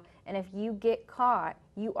Ohio, and if you get caught,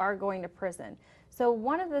 you are going to prison. So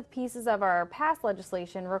one of the pieces of our past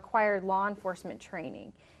legislation required law enforcement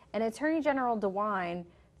training. And Attorney General DeWine,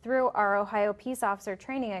 through our Ohio Peace Officer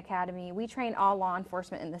Training Academy, we train all law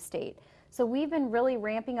enforcement in the state. So we've been really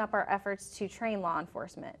ramping up our efforts to train law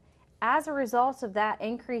enforcement. As a result of that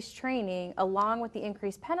increased training, along with the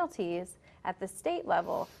increased penalties at the state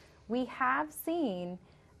level, we have seen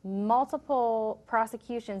multiple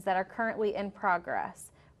prosecutions that are currently in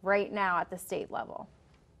progress right now at the state level.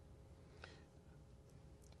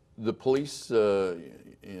 The police,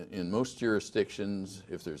 in most jurisdictions,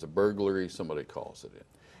 if there's a burglary, somebody calls it in.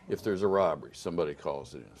 If there's a robbery, somebody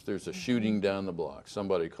calls it in. If there's a shooting down the block,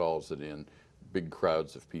 somebody calls it in. Big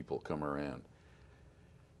crowds of people come around.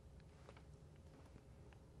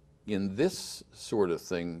 In this sort of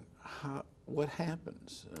thing, what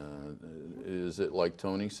happens? Is it like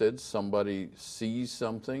Tony said, somebody sees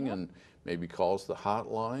something and maybe calls the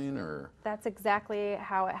hotline, or? That's exactly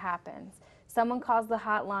how it happens. Someone calls the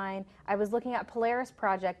hotline. I was looking at Polaris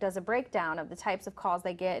Project does a breakdown of the types of calls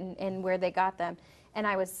they get and where they got them. And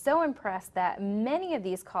I was so impressed that many of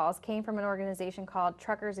these calls came from an organization called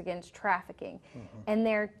Truckers Against Trafficking. And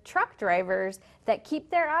they're truck drivers that keep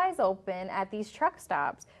their eyes open at these truck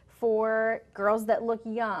stops for girls that look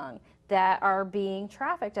young that are being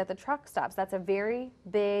trafficked at the truck stops. That's a very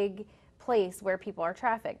big place where people are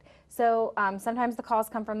trafficked. So sometimes the calls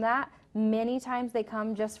come from that. Many times they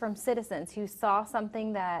come just from citizens who saw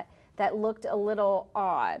something that looked a little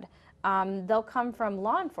odd. They'll come from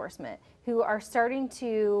law enforcement who are starting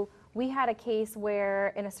to, we had a case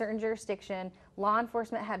where in a certain jurisdiction, law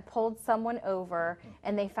enforcement had pulled someone over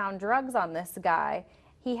and they found drugs on this guy.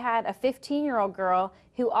 He had a 15-year-old girl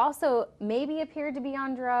who also maybe appeared to be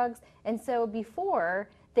on drugs, and so before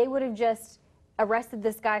they would have just arrested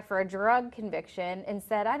this guy for a drug conviction and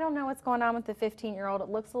said, I don't know what's going on with the 15-year-old, it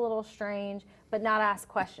looks a little strange, but not ask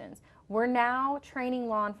questions. We're now training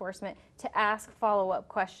law enforcement to ask follow-up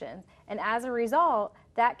questions, and as a result,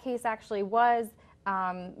 that case actually was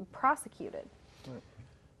prosecuted.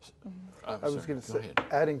 I was going to say,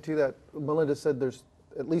 adding to that, Melinda said there's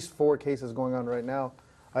at least 4 cases going on right now.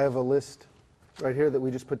 I have a list right here that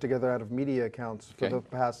we just put together out of media accounts for the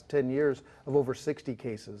past 10 years of over 60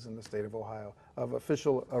 cases in the state of Ohio of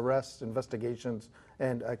official arrests, investigations,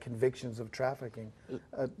 and convictions of trafficking.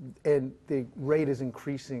 And the rate is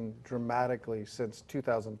increasing dramatically since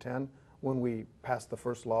 2010 when we passed the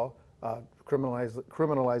first law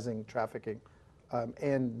criminalizing trafficking,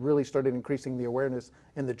 and really started increasing the awareness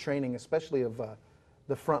and the training, especially of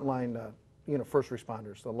the frontline first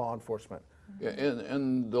responders, the law enforcement. Yeah,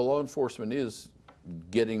 and the law enforcement is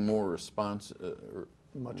getting more responsive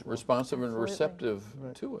and receptive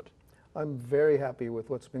to it. I'm very happy with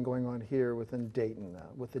what's been going on here within Dayton,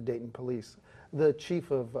 with the Dayton Police. The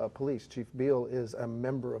chief of police, Chief Beal, is a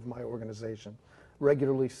member of my organization,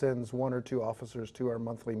 regularly sends 1 or 2 officers to our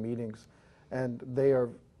monthly meetings, and they are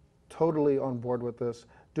totally on board with this,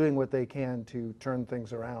 doing what they can to turn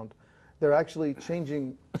things around. They're actually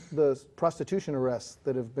changing the prostitution arrests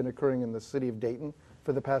that have been occurring in the city of Dayton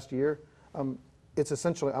for the past year. It's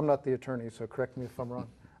essentially, I'm not the attorney, so correct me if I'm wrong.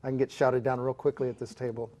 I can get shouted down real quickly at this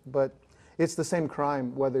table. But it's the same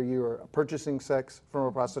crime whether you're purchasing sex from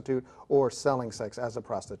a prostitute or selling sex as a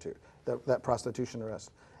prostitute, that prostitution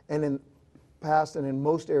arrest. And in past and in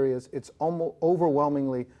most areas, it's almost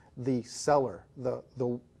overwhelmingly the seller,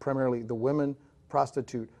 primarily the women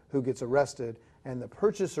prostitute who gets arrested and the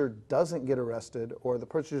purchaser doesn't get arrested, or the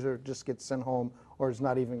purchaser just gets sent home or is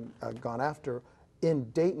not even gone after, in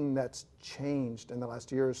Dayton that's changed in the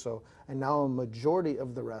last year or so, and now a majority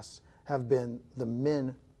of the arrests have been the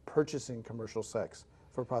men purchasing commercial sex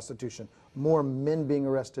for prostitution. More men being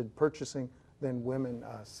arrested purchasing than women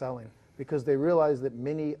selling, because they realize that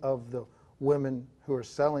many of the women who are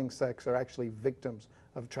selling sex are actually victims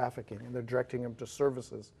of trafficking, and they're directing them to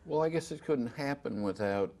services. Well, I guess it couldn't happen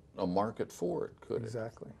without a market for it, could it?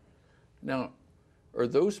 Exactly. Now, are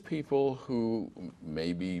those people who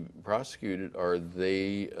may be prosecuted, are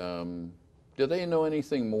they, do they know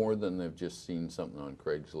anything more than they've just seen something on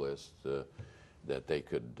Craigslist that they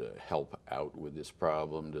could help out with this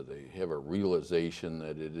problem? Do they have a realization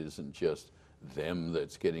that it isn't just them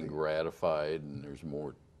that's getting gratified and there's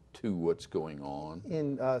more to what's going on?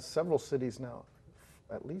 In several cities now,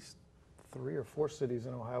 at least 3 or 4 cities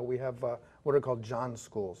in Ohio, we have what are called John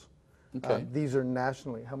schools. Okay. These are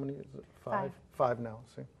nationally, how many is it? 5? 5 now,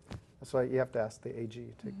 see? That's why you have to ask the AG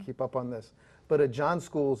to keep up on this. But at John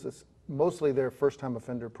schools, it's mostly their first-time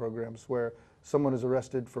offender programs where someone is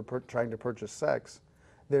arrested for trying to purchase sex.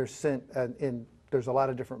 They're sent in, there's a lot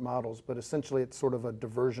of different models, but essentially it's sort of a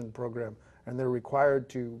diversion program, and they're required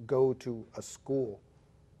to go to a school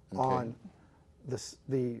on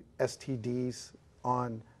the STDs,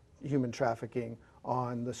 on human trafficking,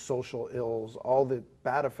 on the social ills, all the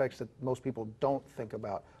bad effects that most people don't think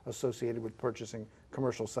about associated with purchasing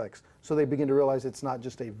commercial sex. So they begin to realize it's not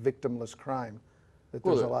just a victimless crime, that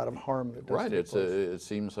there's a lot of harm that does Right, take place. it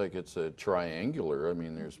seems like it's a triangular. I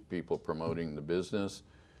mean, there's people promoting the business,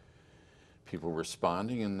 people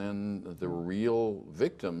responding, and then the real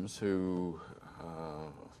victims who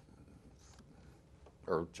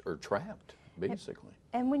are trapped, basically.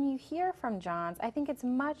 And when you hear from Johns, I think it's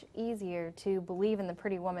much easier to believe in the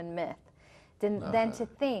pretty woman myth than to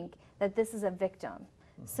think that this is a victim.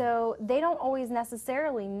 So they don't always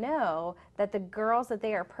necessarily know that the girls that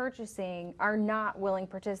they are purchasing are not willing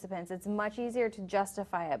participants. It's much easier to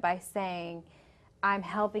justify it by saying, I'm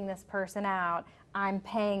helping this person out, I'm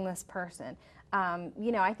paying this person.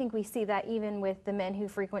 You know, I think we see that even with the men who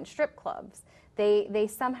frequent strip clubs. They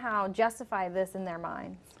somehow justify this in their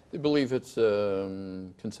minds. They believe it's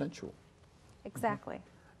consensual. Exactly.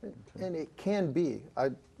 And it can be. I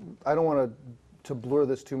don't want to blur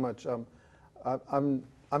this too much. I'm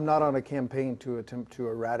not on a campaign to attempt to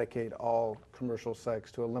eradicate all commercial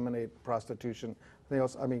sex, to eliminate prostitution. Anything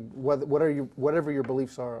else? I mean, whatever your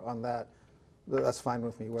beliefs are on that, that's fine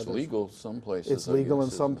with me. It's legal some places. It's legal in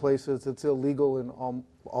some places. It's illegal in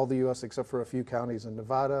all the U.S. except for a few counties in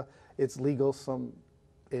Nevada. It's legal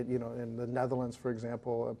you know, in the Netherlands, for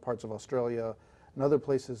example, parts of Australia, and other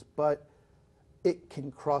places. But it can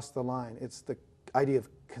cross the line. It's the idea of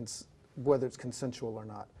whether it's consensual or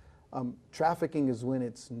not. Trafficking is when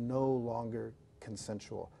it's no longer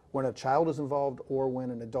consensual. When a child is involved, or when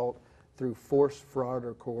an adult, through force, fraud,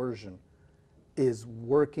 or coercion, is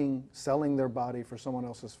working, selling their body for someone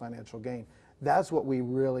else's financial gain. That's what we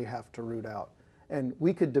really have to root out. And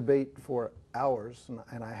we could debate for hours,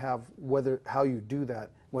 and I have, how you do that,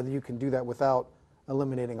 whether you can do that without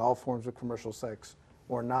eliminating all forms of commercial sex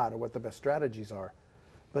or not, or what the best strategies are.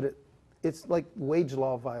 But it's like wage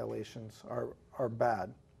law violations are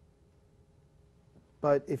bad.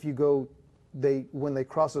 But if you go, when they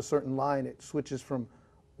cross a certain line, it switches from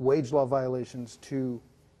wage law violations to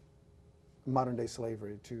modern day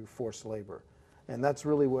slavery, to forced labor. And that's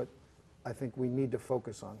really what I think we need to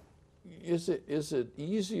focus on. Is it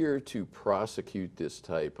easier to prosecute this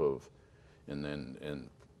type of, and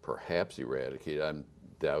perhaps eradicate? I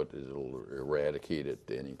doubt it'll eradicate it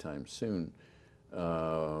anytime soon.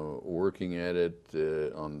 Working at it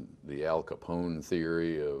on the Al Capone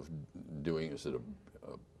theory of doing, is it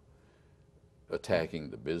attacking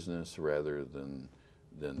the business rather than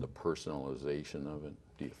the personalization of it?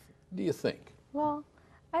 Do you think? Well,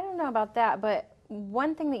 I don't know about that, but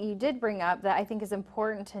one thing that you did bring up that I think is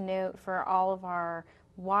important to note for all of our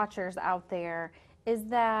watchers out there is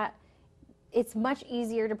that it's much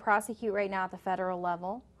easier to prosecute right now at the federal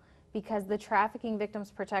level, because the Trafficking Victims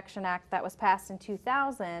Protection Act that was passed in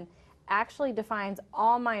 2000 actually defines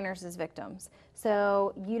all minors as victims.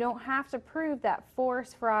 So you don't have to prove that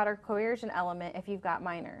force, fraud, or coercion element if you've got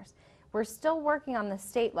minors. We're still working on the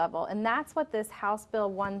state level, and that's what this House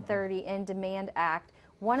Bill 130 In Demand Act,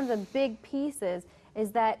 one of the big pieces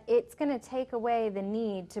is that it's going to take away the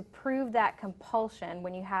need to prove that compulsion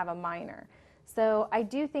when you have a minor. So I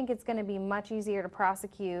do think it's going to be much easier to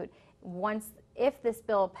prosecute if this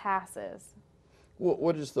bill passes.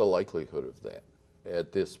 What is the likelihood of that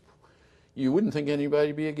at this? You wouldn't think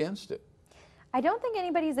anybody'd be against it. I don't think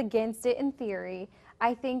anybody's against it in theory.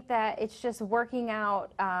 I think that it's just working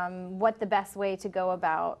out what the best way to go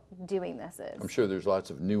about doing this is. I'm sure there's lots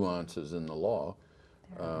of nuances in the law.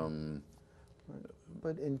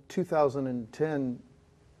 But in 2010,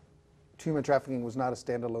 human trafficking was not a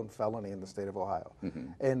standalone felony in the state of Ohio.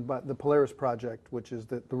 And but the Polaris Project, which is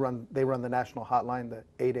they run the national hotline, the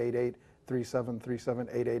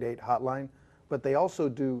 888-3737-888 hotline, but they also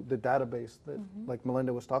do the database that, like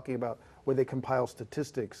Melinda was talking about, where they compile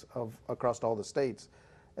statistics of across all the states,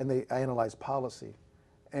 and they analyze policy.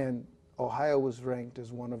 And Ohio was ranked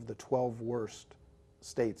as one of the 12 worst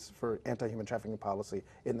states for anti-human trafficking policy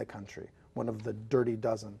in the country, one of the dirty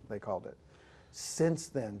dozen, they called it. Since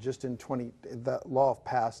then, just in that law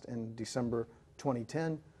passed in December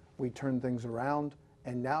 2010, we turned things around,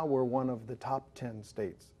 and now we're one of the top 10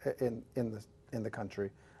 states in the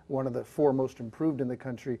country, one of the 4 most improved in the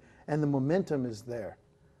country, and the momentum is there.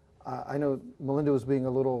 I know Melinda was being a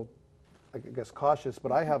little, I guess, cautious,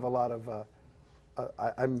 but I have a lot of,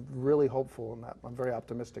 I'm really hopeful, and I'm very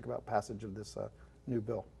optimistic about passage of this new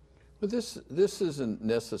bill. But this isn't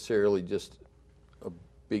necessarily just a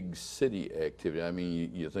big city activity. I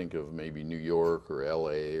mean, you think of maybe New York or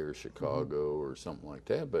LA or Chicago or something like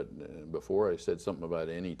that, but before I said something about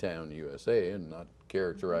any town USA, and not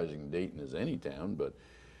characterizing Dayton as any town, but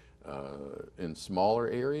in smaller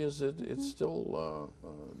areas it's still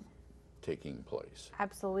taking place.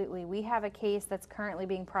 Absolutely. We have a case that's currently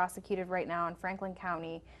being prosecuted right now in Franklin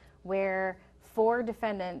County where 4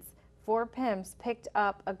 defendants, 4 pimps, picked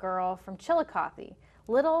up a girl from Chillicothe,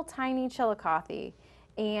 little tiny Chillicothe,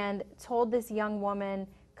 and told this young woman,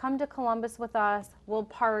 come to Columbus with us, we'll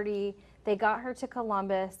party. They got her to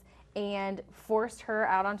Columbus and forced her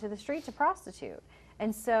out onto the street to prostitute.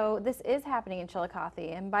 And so this is happening in Chillicothe.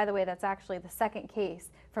 And by the way, that's actually the 2nd case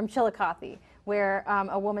from Chillicothe where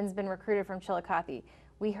a woman's been recruited from Chillicothe.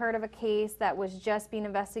 We heard of a case that was just being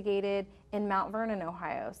investigated in Mount Vernon,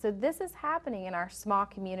 Ohio. So this is happening in our small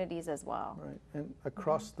communities as well. Right, and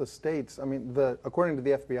across the states, I mean, according to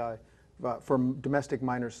the FBI, for domestic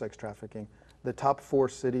minor sex trafficking, the top 4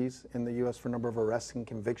 cities in the U.S. for number of arrests and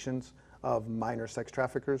convictions of minor sex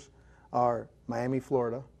traffickers are Miami,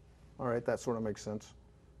 Florida. All right, that sort of makes sense.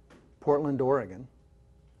 Portland, Oregon.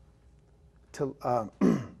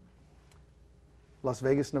 Las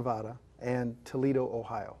Vegas, Nevada, and Toledo,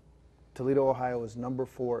 Ohio. Toledo, Ohio is number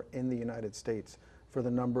 4 in the United States for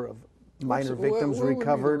the number of minor victims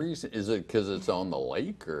recovered. Would be the reason? Is it because it's on the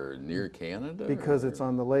lake or near Canada? Because it's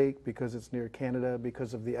on the lake, because it's near Canada,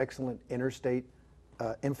 because of the excellent interstate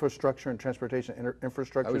infrastructure and transportation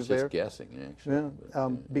infrastructure there. I was just guessing, actually. Yeah,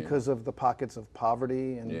 because of the pockets of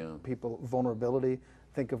poverty and people vulnerability.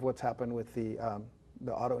 Think of what's happened with the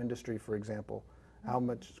auto industry, for example, how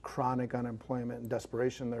much chronic unemployment and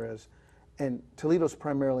desperation there is. And Toledo's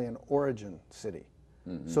primarily an origin city.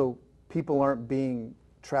 So people aren't being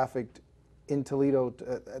trafficked in Toledo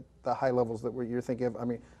at the high levels that you're thinking of. I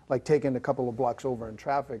mean, like taken a couple of blocks over and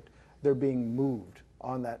trafficked, they're being moved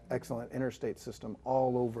on that excellent interstate system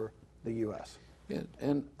all over the U.S. Yeah,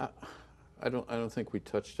 and I don't think we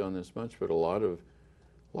touched on this much, but a lot of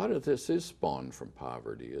this is spawned from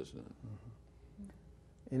poverty, isn't it?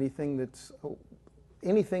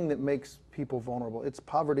 Anything that makes people vulnerable, it's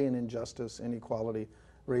poverty and injustice, inequality,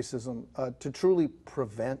 racism. To truly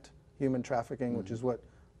prevent human trafficking, which is what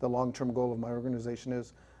the long-term goal of my organization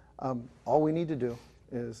is, all we need to do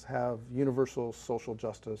is have universal social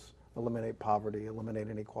justice, eliminate poverty, eliminate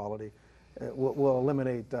inequality. We'll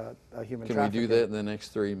eliminate human trafficking. Can we do that in the next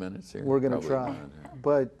 3 minutes here? We're going to try.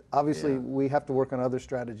 But obviously, we have to work on other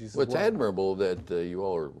strategies well, as well. It's admirable that you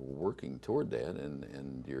all are working toward that,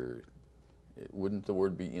 and wouldn't the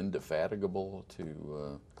word be indefatigable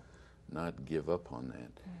to not give up on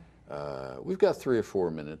that? We've got 3 or 4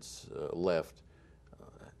 minutes left,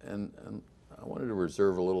 and I wanted to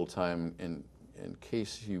reserve a little time in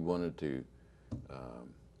case you wanted to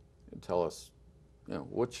tell us,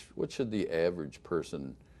 what should the average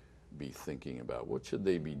person be thinking about? What should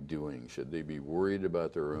they be doing? Should they be worried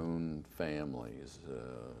about their own families,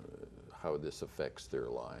 how this affects their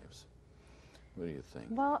lives? What do you think?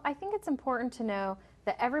 Well, I think it's important to know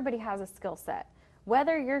that everybody has a skill set.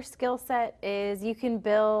 Whether your skill set is you can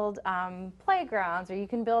build playgrounds, or you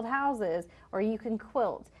can build houses, or you can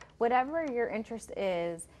quilt, whatever your interest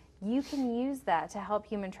is, you can use that to help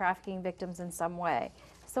human trafficking victims in some way.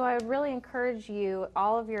 So I would really encourage you,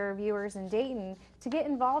 all of your viewers in Dayton, to get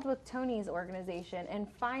involved with Tony's organization and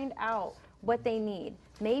find out what they need.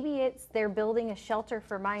 Maybe it's they're building a shelter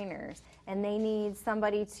for minors and they need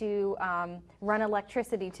somebody to run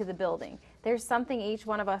electricity to the building. There's something each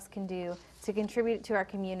one of us can do to contribute to our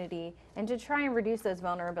community and to try and reduce those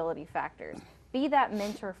vulnerability factors. Be that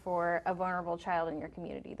mentor for a vulnerable child in your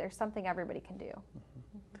community. There's something everybody can do.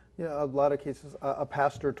 Yeah, a lot of cases. A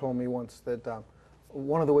pastor told me once that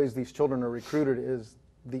one of the ways these children are recruited is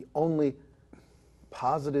the only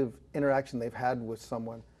positive interaction they've had with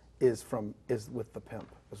someone is with the pimp,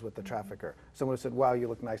 is with the trafficker. Someone said, "Wow, you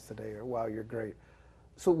look nice today," or "Wow, you're great."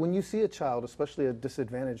 So when you see a child, especially a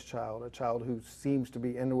disadvantaged child, a child who seems to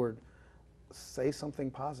be inward, say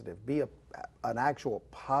something positive. Be an actual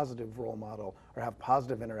positive role model, or have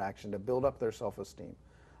positive interaction to build up their self-esteem.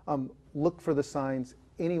 Look for the signs.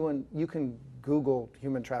 Anyone, you can Google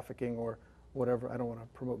human trafficking or whatever. I don't want to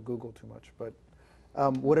promote Google too much, but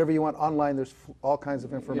whatever you want online, there's all kinds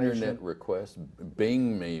of information. Internet requests,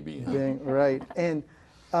 Bing maybe. Bing, right. And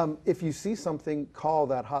if you see something, call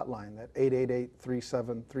that hotline, that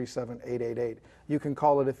 888-3737-888. You can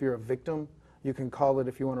call it if you're a victim. You can call it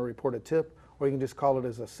if you want to report a tip, or you can just call it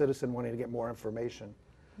as a citizen wanting to get more information.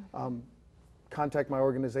 Contact my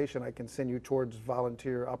organization. I can send you towards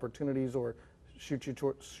volunteer opportunities, or shoot you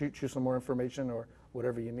some more information, or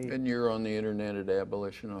whatever you need. And you're on the internet at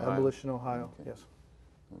Abolition, Ohio? Abolition, Ohio, okay. Yes.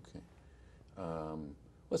 Okay. Well,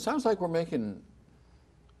 it sounds like we're making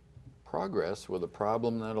progress with a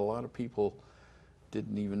problem that a lot of people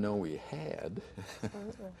didn't even know we had.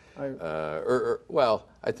 Well,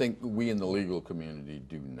 I think we in the legal community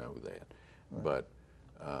do know that. Right. But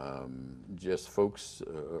just folks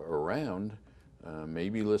around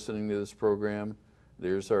maybe listening to this program,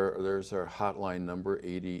 there's our hotline number,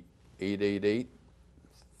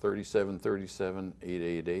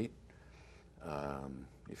 888-3737-888.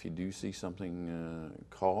 If you do see something,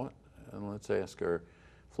 call it, and let's ask our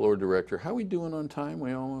floor director, how are we doing on time?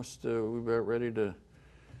 We almost, we're about ready to,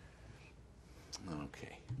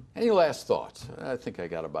 okay. Any last thoughts? I think I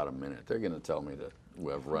got about a minute. They're going to tell me that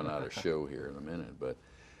we've run out of show here in a minute, but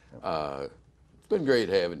it's been great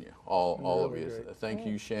having you, all of you. Great. Thank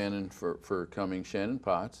you, Shanon, for coming. Shanon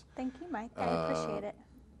Potts. Thank you, Mike. I appreciate it.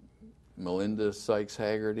 Melinda Sykes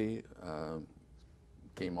Haggerty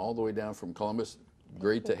came all the way down from Columbus.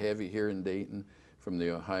 Great to have you here in Dayton from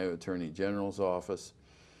the Ohio Attorney General's office,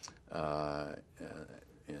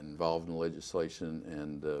 involved in legislation,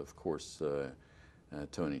 and of course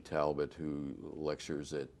Tony Talbott, who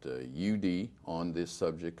lectures at UD on this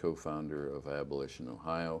subject, co-founder of Abolition,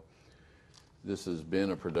 Ohio. This has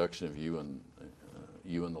been a production of You and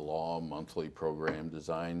the Law monthly program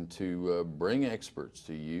designed to bring experts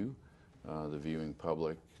to you, the viewing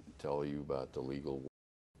public, tell you about the legal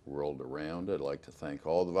world around. I'd like to thank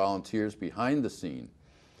all the volunteers behind the scene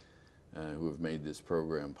who have made this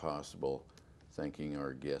program possible. Thanking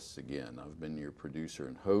our guests again. I've been your producer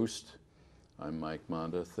and host. I'm Mike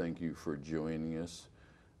Monta. Thank you for joining us.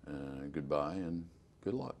 Goodbye and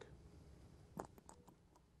good luck.